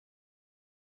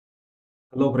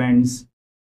Hello friends,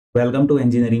 welcome to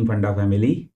Engineering Funda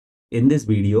family. In this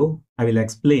video, I will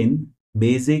explain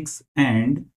basics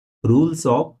and rules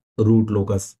of root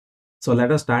locus. So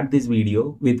let us start this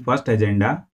video with first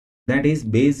agenda, that is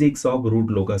basics of root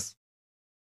locus.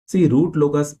 See, root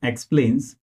locus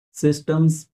explains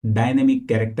system's dynamic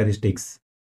characteristics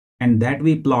and that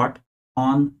we plot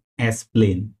on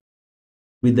S-plane.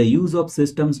 With the use of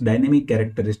system's dynamic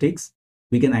characteristics,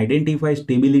 we can identify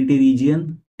stability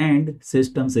region and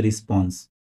system's response.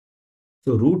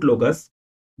 So root locus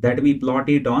that we plot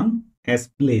it on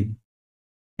S-plane,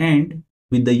 and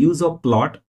with the use of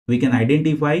plot, we can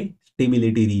identify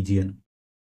stability region.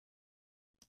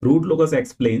 Root locus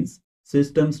explains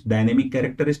system's dynamic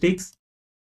characteristics.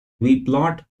 We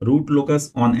plot root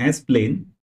locus on S-plane.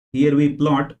 Here we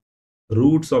plot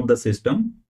roots of the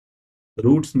system.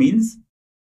 Roots means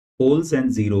poles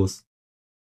and zeros.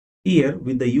 Here,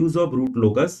 with the use of root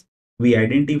locus, we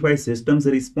identify system's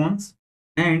response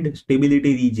and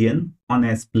stability region on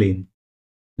S-plane.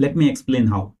 Let me explain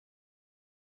how.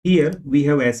 Here we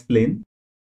have S-plane.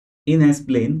 In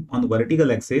S-plane, on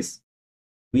vertical axis,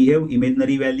 we have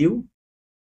imaginary value,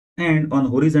 and on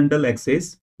horizontal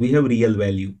axis, we have real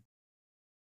value.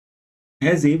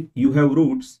 As if you have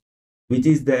roots which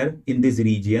is there in this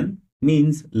region,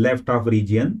 means left half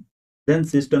region, then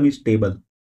system is stable.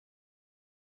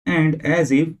 And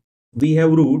as if we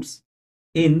have roots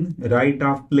in right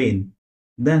half plane,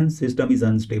 then system is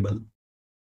unstable.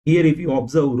 Here if you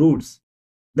observe roots,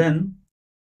 then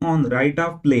on right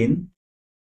half plane,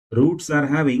 roots are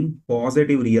having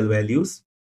positive real values,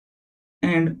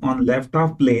 and on left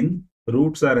half plane,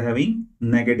 roots are having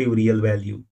negative real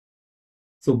value.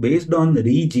 So based on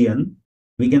region,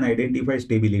 we can identify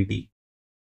stability.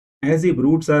 As if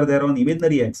roots are there on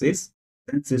imaginary axis,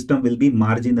 then system will be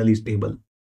marginally stable.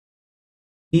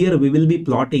 Here we will be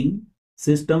plotting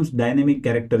system's dynamic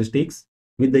characteristics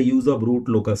with the use of root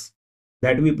locus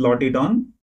that we plot it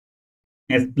on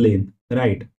S-plane,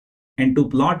 right? And to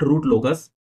plot root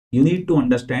locus, you need to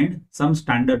understand some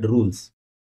standard rules.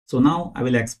 So now I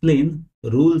will explain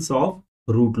rules of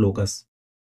root locus.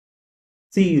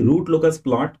 See, root locus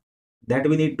plot that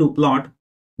we need to plot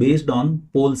based on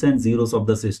poles and zeros of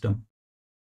the system.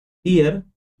 Here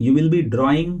you will be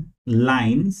drawing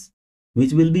lines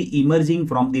which will be emerging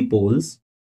from the poles,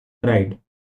 right?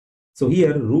 So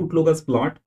here root locus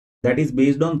plot that is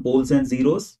based on poles and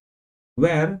zeros,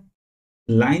 where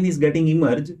line is getting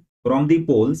emerged from the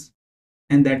poles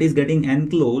and that is getting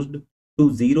enclosed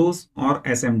to zeros or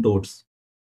asymptotes.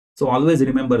 So always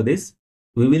remember this,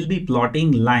 we will be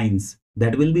plotting lines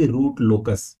that will be root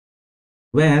locus,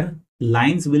 where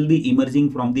lines will be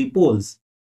emerging from the poles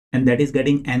and that is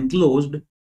getting enclosed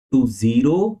to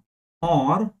zero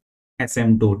or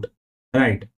asymptote,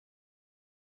 right?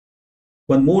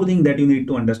 One more thing that you need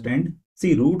to understand,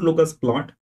 see, root locus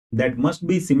plot that must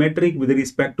be symmetric with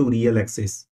respect to real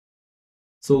axis.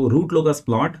 So root locus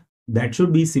plot that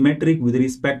should be symmetric with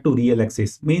respect to real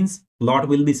axis, means plot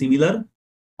will be similar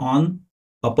on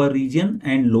upper region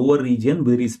and lower region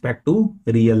with respect to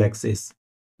real axis,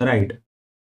 right?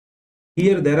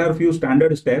 Here there are few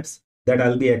standard steps that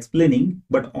I'll be explaining,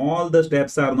 but all the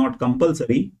steps are not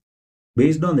compulsory.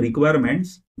 Based on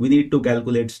requirements, we need to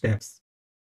calculate steps.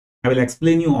 I will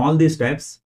explain you all these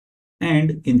steps,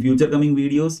 and in future coming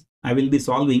videos, I will be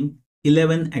solving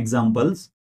 11 examples.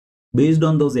 Based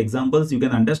on those examples, you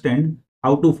can understand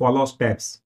how to follow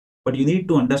steps, but you need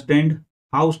to understand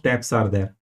how steps are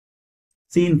there.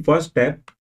 See, in first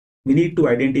step, we need to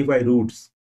identify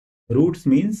roots. Roots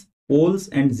means poles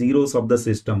and zeros of the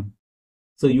system.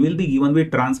 So you will be given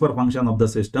with transfer function of the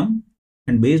system,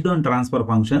 and based on transfer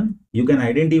function, you can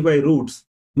identify roots,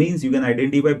 means you can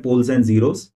identify poles and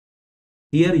zeros.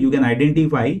 Here you can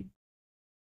identify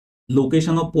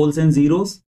location of poles and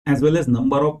zeros as well as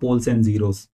number of poles and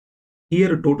zeros.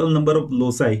 Here total number of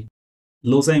loci.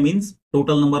 Loci means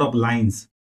total number of lines.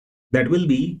 That will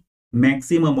be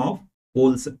maximum of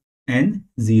poles and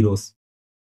zeros.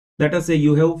 Let us say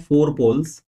you have 4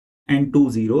 poles and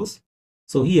 2 zeros.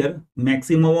 So here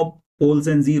maximum of poles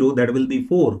and zero, that will be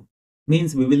 4.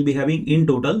 Means we will be having in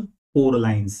total 4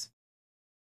 lines.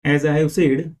 As I have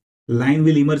said, line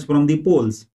will emerge from the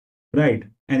poles, right?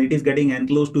 And it is getting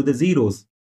enclosed to the zeros.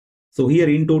 So here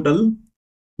in total,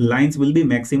 lines will be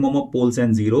maximum of poles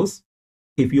and zeros.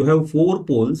 If you have 4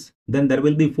 poles, then there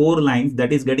will be 4 lines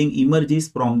that is getting emerges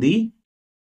from the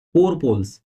 4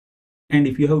 poles. And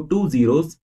if you have 2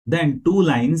 zeros, then 2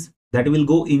 lines that will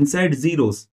go inside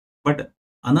zeros, but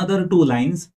another 2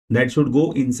 lines that should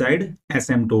go inside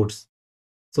asymptotes.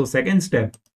 So second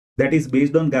step, that is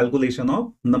based on calculation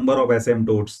of number of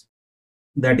asymptotes.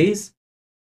 That is,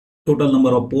 total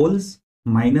number of poles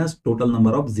minus total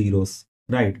number of zeros,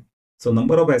 right? So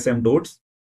number of asymptotes,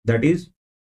 that is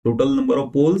total number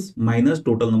of poles minus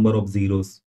total number of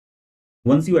zeros.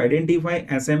 Once you identify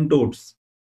asymptotes,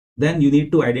 then you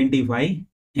need to identify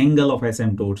angle of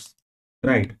asymptotes,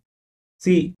 right?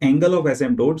 See, angle of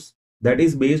asymptotes, that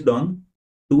is based on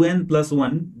 2n plus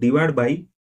 1 divided by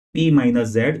p minus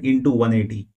z into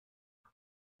 180.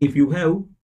 If you have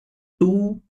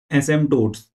two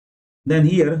asymptotes, then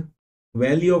here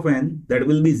value of n, that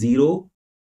will be 0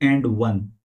 and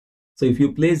 1. So if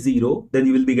you place 0, then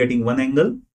you will be getting one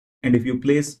angle, and if you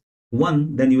place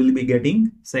 1, then you will be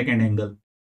getting second angle.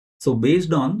 So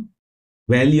based on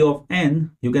value of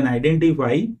n, you can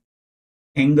identify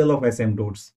angle of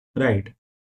asymptotes, right?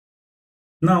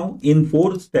 Now in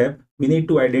fourth step, we need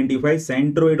to identify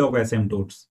centroid of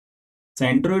asymptotes.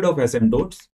 Centroid of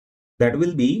asymptotes, that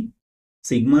will be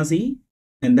sigma c,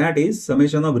 and that is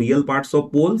summation of real parts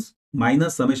of poles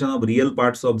minus summation of real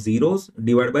parts of zeros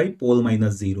divided by pole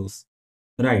minus zeros,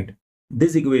 right?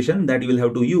 This equation that you will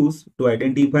have to use to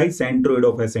identify centroid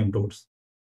of asymptotes.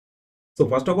 So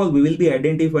first of all, we will be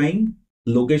identifying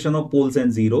location of poles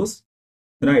and zeros,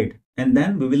 right? And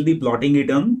then we will be plotting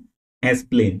it on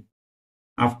S-plane.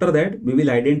 After that, we will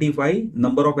identify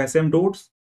number of asymptotes,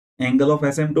 angle of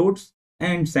asymptotes,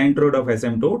 and centroid of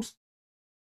asymptotes.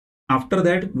 After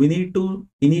that, we need to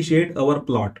initiate our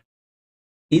plot.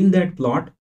 In that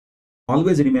plot,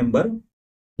 always remember,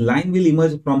 line will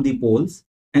emerge from the poles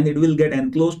and it will get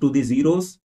enclosed to the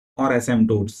zeros or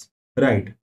asymptotes,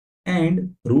 right?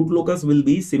 And root locus will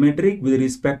be symmetric with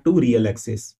respect to real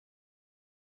axis.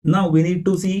 Now we need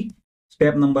to see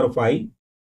step number 5.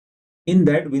 In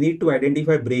that, we need to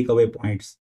identify breakaway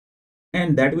points,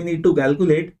 and that we need to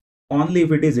calculate only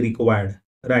if it is required,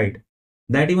 right?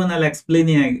 That even I'll explain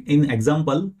in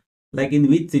example, like in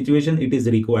which situation it is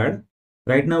required.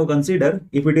 Right now consider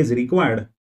if it is required,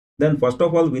 then first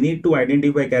of all we need to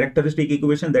identify characteristic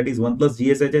equation, that is 1 plus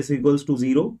GSHS equals to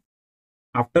 0.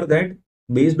 After that,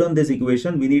 based on this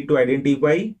equation, we need to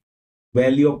identify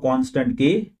value of constant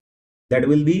k, that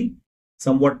will be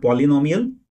somewhat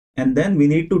polynomial, and then we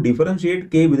need to differentiate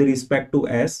k with respect to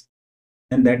s,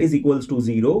 and that is equals to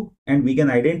 0, and we can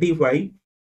identify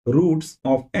roots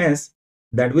of s,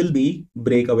 that will be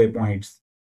breakaway points,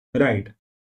 right?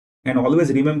 And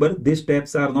always remember, these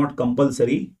steps are not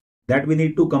compulsory, that we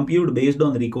need to compute based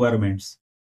on requirements.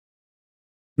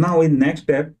 Now in next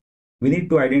step, we need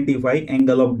to identify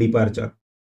angle of departure.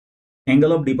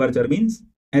 Angle of departure means,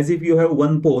 as if you have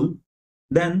one pole,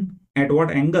 then at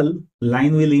what angle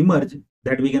line will emerge,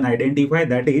 that we can identify,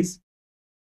 that is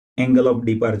angle of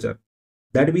departure.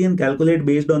 That we can calculate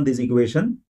based on this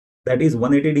equation, that is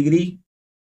 180 degree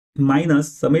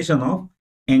minus summation of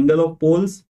angle of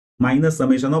poles minus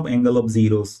summation of angle of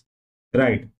zeros,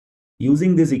 right?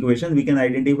 Using this equation, we can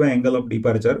identify angle of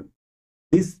departure.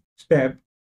 This step,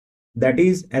 that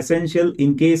is essential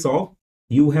in case of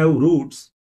you have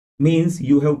roots, means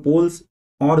you have poles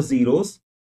or zeros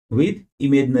with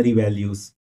imaginary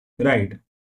values, right?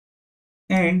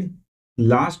 And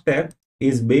last step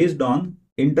is based on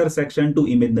intersection to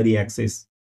imaginary axis.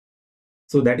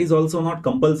 So that is also not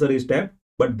compulsory step,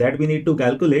 but that we need to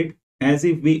calculate as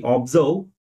if we observe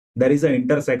there is an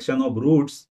intersection of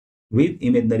roots with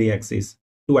imaginary axis.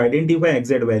 To identify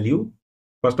exact value,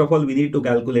 first of all we need to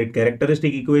calculate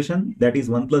characteristic equation, that is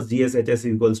 1 plus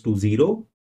GSHS equals to 0.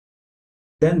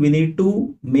 Then we need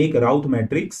to make Routh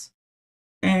matrix,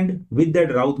 and with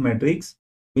that Routh matrix,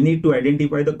 we need to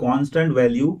identify the constant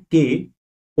value k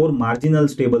for marginal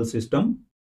stable system.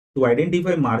 To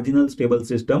identify marginal stable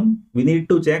system, we need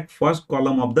to check first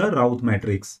column of the Routh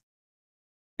matrix.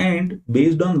 And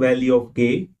based on value of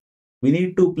k, we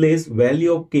need to place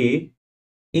value of k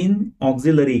in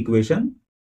auxiliary equation.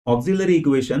 Auxiliary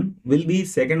equation will be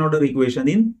second order equation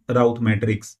in Routh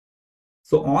matrix.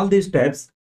 So all these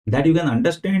steps that you can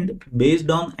understand based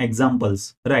on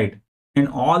examples, right? And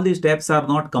all these steps are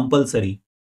not compulsory,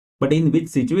 but in which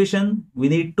situation we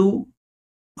need to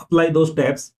apply those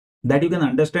steps, that you can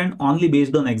understand only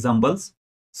based on examples.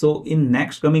 So in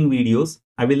next coming videos,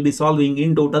 I will be solving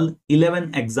in total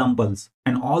 11 examples,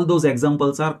 and all those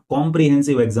examples are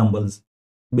comprehensive examples.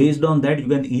 Based on that, you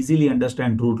can easily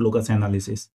understand root locus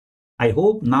analysis. I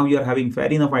hope now you are having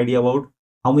fair enough idea about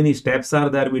how many steps are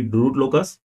there with root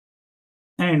locus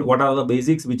and what are the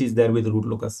basics which is there with root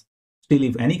locus. Still,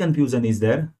 if any confusion is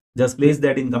there, just place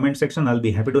that in comment section. I'll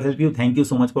be happy to help you. Thank you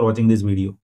so much for watching this video.